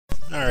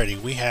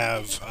Alrighty, we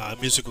have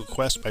Musical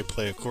Quest by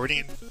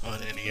PlayAccordion on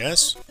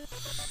NES.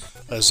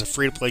 As a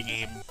free-to-play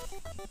game,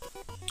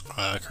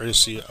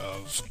 courtesy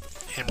of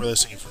him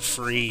releasing it for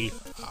free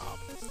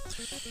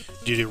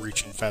due to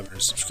reaching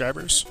 500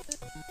 subscribers.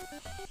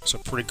 So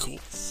pretty cool.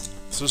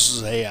 So this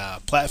is a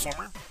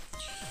platformer.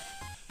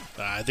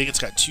 I think it's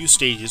got 2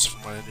 stages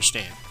from what I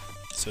understand.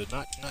 So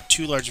not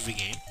too large of a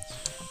game.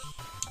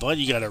 But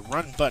you got a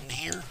run button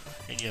here,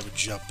 and you have a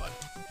jump button.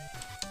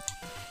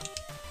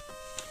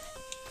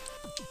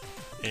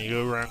 And you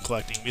go around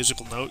collecting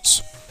musical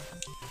notes,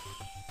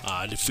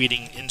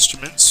 defeating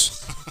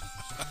instruments,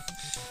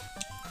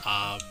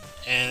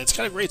 and it's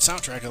got a great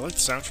soundtrack. I like the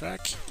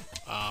soundtrack.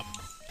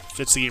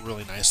 Fits the game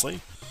really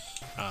nicely.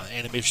 The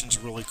animation's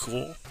really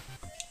cool.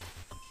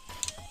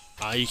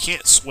 You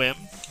can't swim,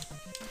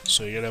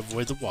 so you gotta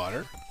avoid the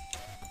water.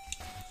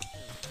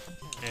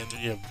 And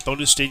then you have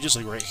bonus stages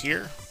like right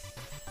here.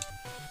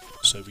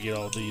 So if you get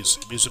all these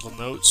musical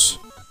notes,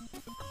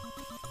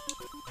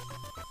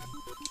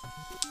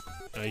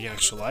 you get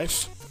extra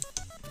life.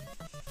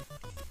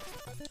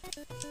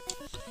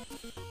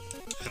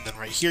 And then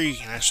right here you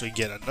can actually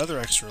get another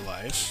extra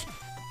life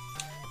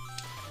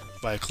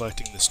by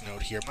collecting this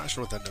note here. I'm not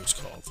sure what that note's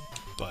called,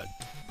 but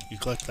you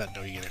collect that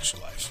note, you get extra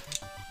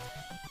life.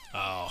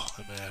 Oh,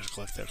 I'm gonna have to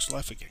collect the extra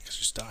life again because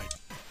you just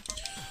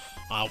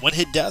died. One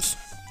hit death,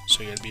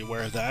 so you gotta be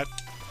aware of that.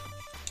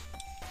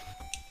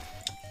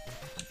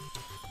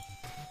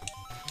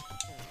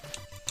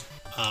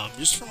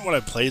 Just from what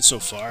I've played so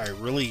far, I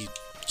really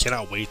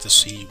cannot wait to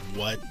see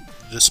what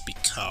this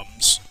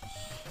becomes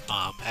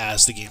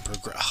as the game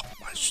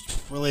progresses.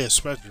 I really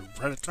expected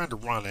trying to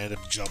run and end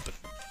up jumping.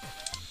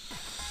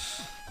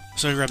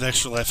 So I grabbed the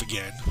extra life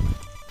again.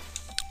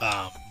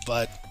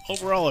 But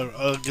overall,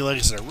 like I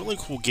said, a really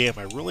cool game.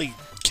 I really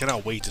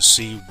cannot wait to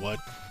see what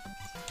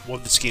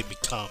this game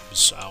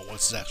becomes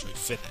once it's actually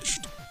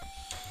finished.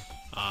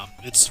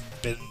 It's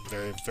been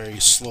very, very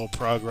slow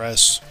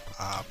progress.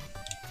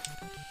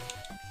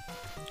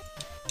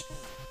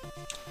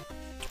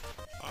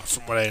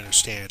 From what I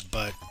understand,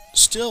 but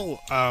still,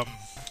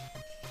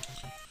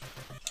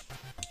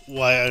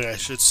 well, I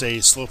should say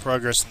slow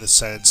progress in the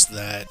sense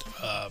that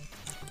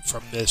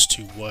from this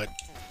to what,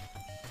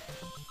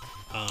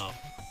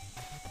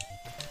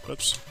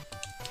 whoops,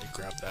 let me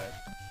grab that,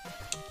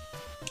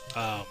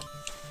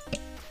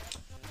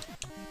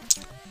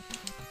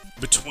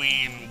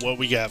 between what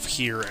we have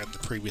here and the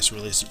previous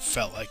release, it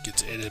felt like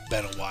it had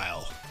been a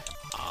while,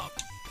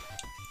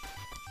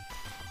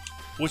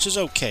 which is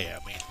okay. I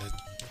mean,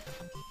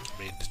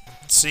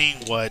 seeing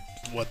what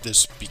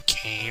this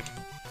became,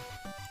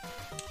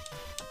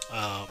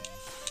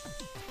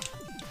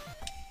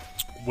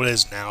 what it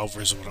is now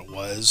versus what it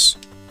was,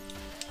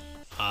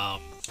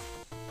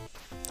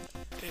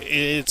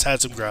 it's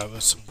had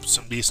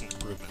some decent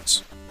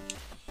improvements.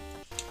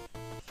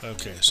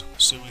 Okay, so I'm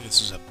assuming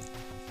this is a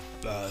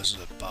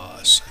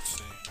boss, I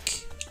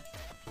think.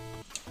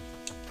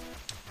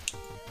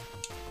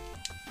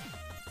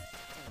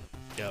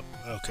 Yep.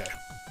 Okay.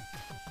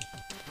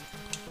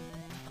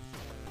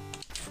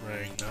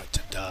 Trying not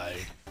to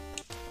die.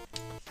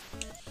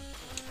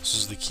 This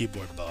is the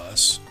keyboard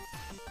boss.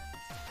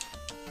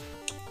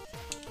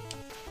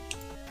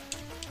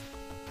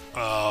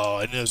 Oh,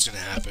 I knew it was gonna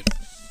happen.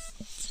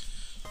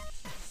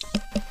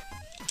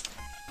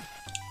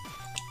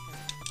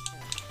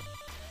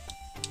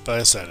 But like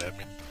I said, I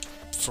mean,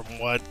 from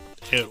what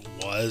it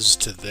was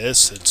to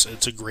this,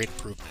 it's a great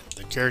improvement.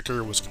 The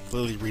character was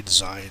completely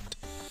redesigned.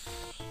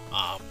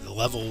 The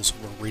levels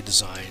were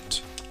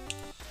redesigned.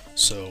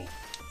 So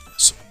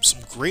some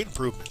great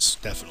improvements,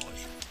 definitely.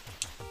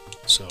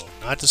 So,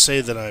 not to say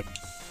that I'm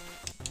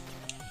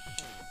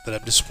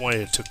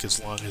disappointed it took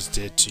as long as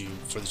it did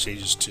for the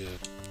changes to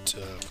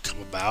come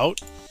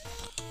about,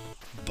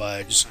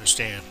 but just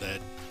understand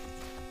that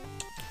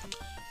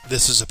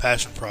this is a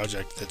passion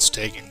project that's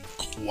taken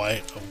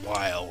quite a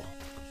while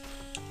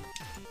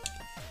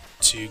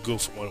to go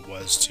from what it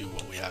was to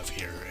what we have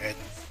here, and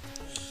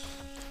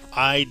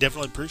I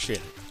definitely appreciate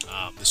it.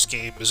 This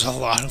game is a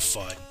lot of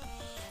fun.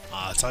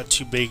 It's not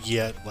too big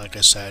yet, like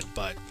I said,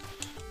 but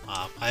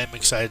I am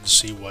excited to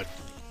see what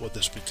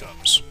this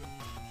becomes.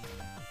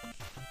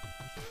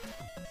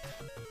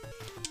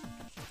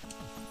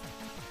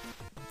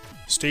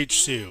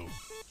 Stage 2.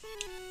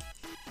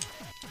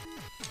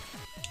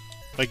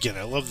 Again,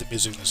 I love the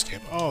music in this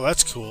game. Oh,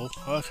 that's cool.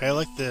 Okay, I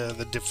like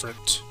the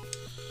different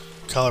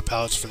color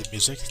palettes for the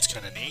music. It's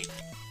kind of neat.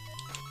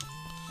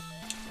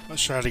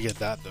 Let's try to get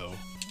that though,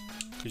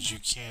 because you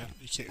can't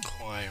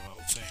climb, I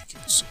don't think.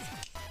 Let's see.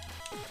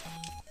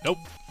 Nope.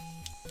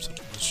 So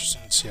let's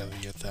just see how we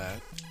get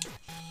that.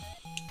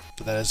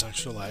 But that is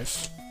extra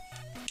life.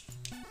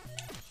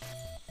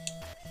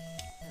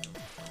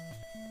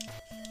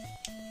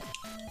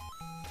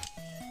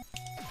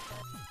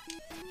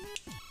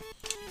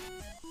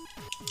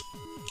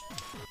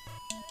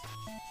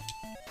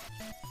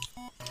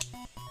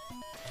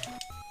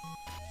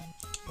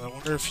 I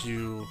wonder if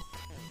you...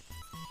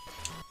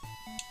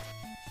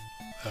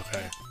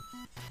 Okay.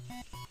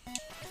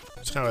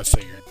 That's kind of what I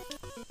figured.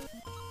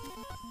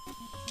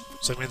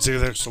 So I mean,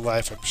 Zero Extra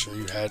Life, I'm sure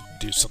you had to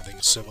do something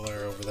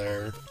similar over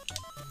there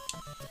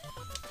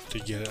to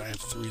get it. I have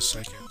 3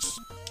 seconds.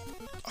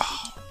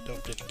 Oh,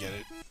 nope, didn't get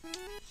it.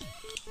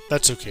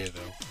 That's okay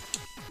though.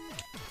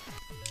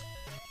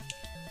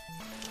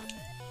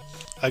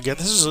 Again,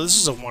 this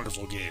is a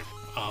wonderful game.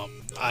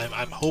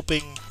 I'm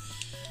hoping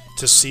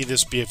to see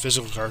this be a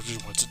physical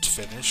cartridge once it's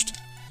finished,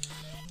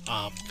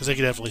 because I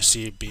could definitely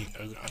see it being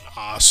an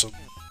awesome,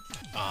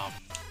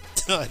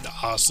 an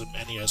awesome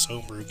NES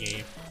homebrew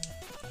game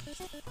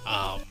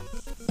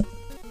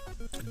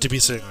to be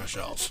sitting on a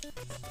shelf.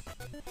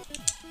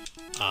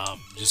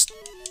 Just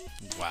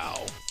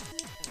wow,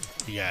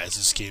 you guys,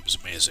 this game is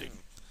amazing.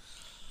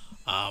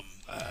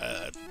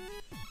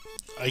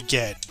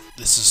 Again,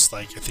 this is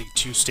like, I think,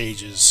 2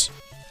 stages.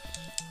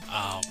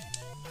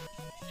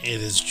 It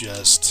is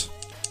just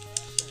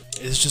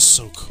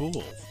so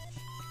cool.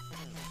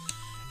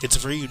 It's a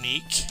very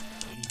unique.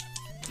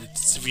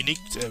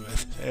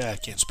 I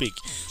can't speak.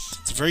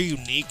 It's a very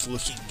unique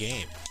looking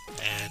game,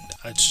 and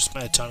it's just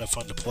been a ton of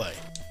fun to play.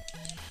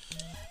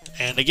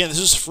 And again, this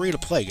is free to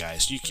play,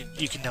 guys. You can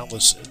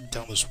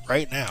download this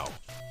right now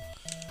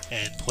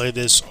and play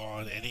this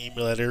on any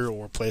emulator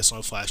or play this on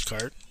a flash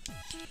card.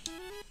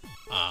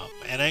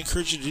 And I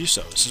encourage you to do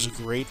so. This is a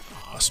great,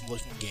 awesome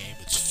looking game.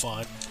 It's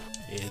fun.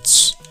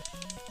 It's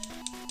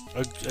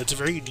a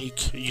very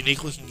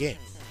unique looking game.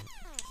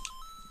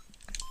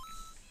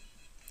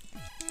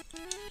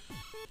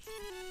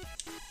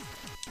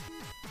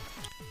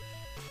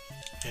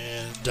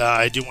 And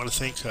I do want to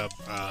thank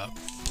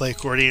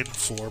PlayAccordion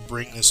for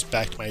bringing this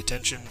back to my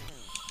attention.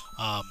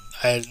 I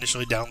had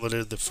initially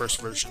downloaded the first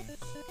version,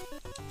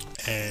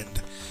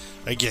 and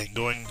again,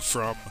 going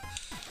from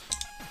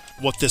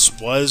what this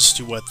was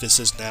to what this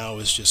is now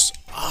is just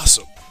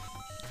awesome.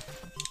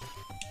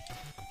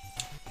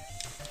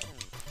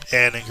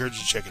 And I encourage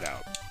you to check it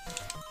out.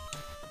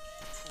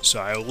 So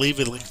I will leave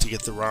a link to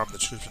get the ROM in the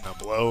description down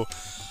below.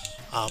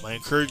 I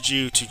encourage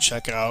you to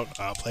check out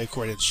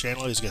PlayAccordion's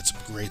channel. He's got some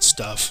great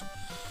stuff.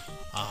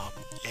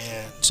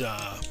 And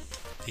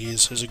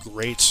he's a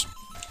great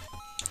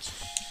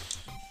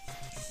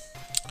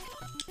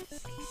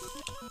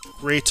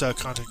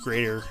content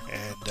creator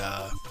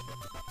and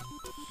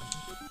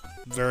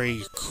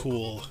very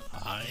cool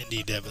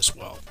indie dev as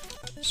well.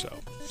 So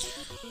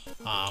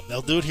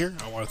that'll do it here.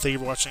 I want to thank you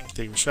for watching, thank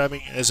you for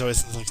subscribing, and as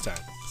always, until next time,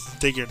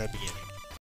 take care and happy gaming.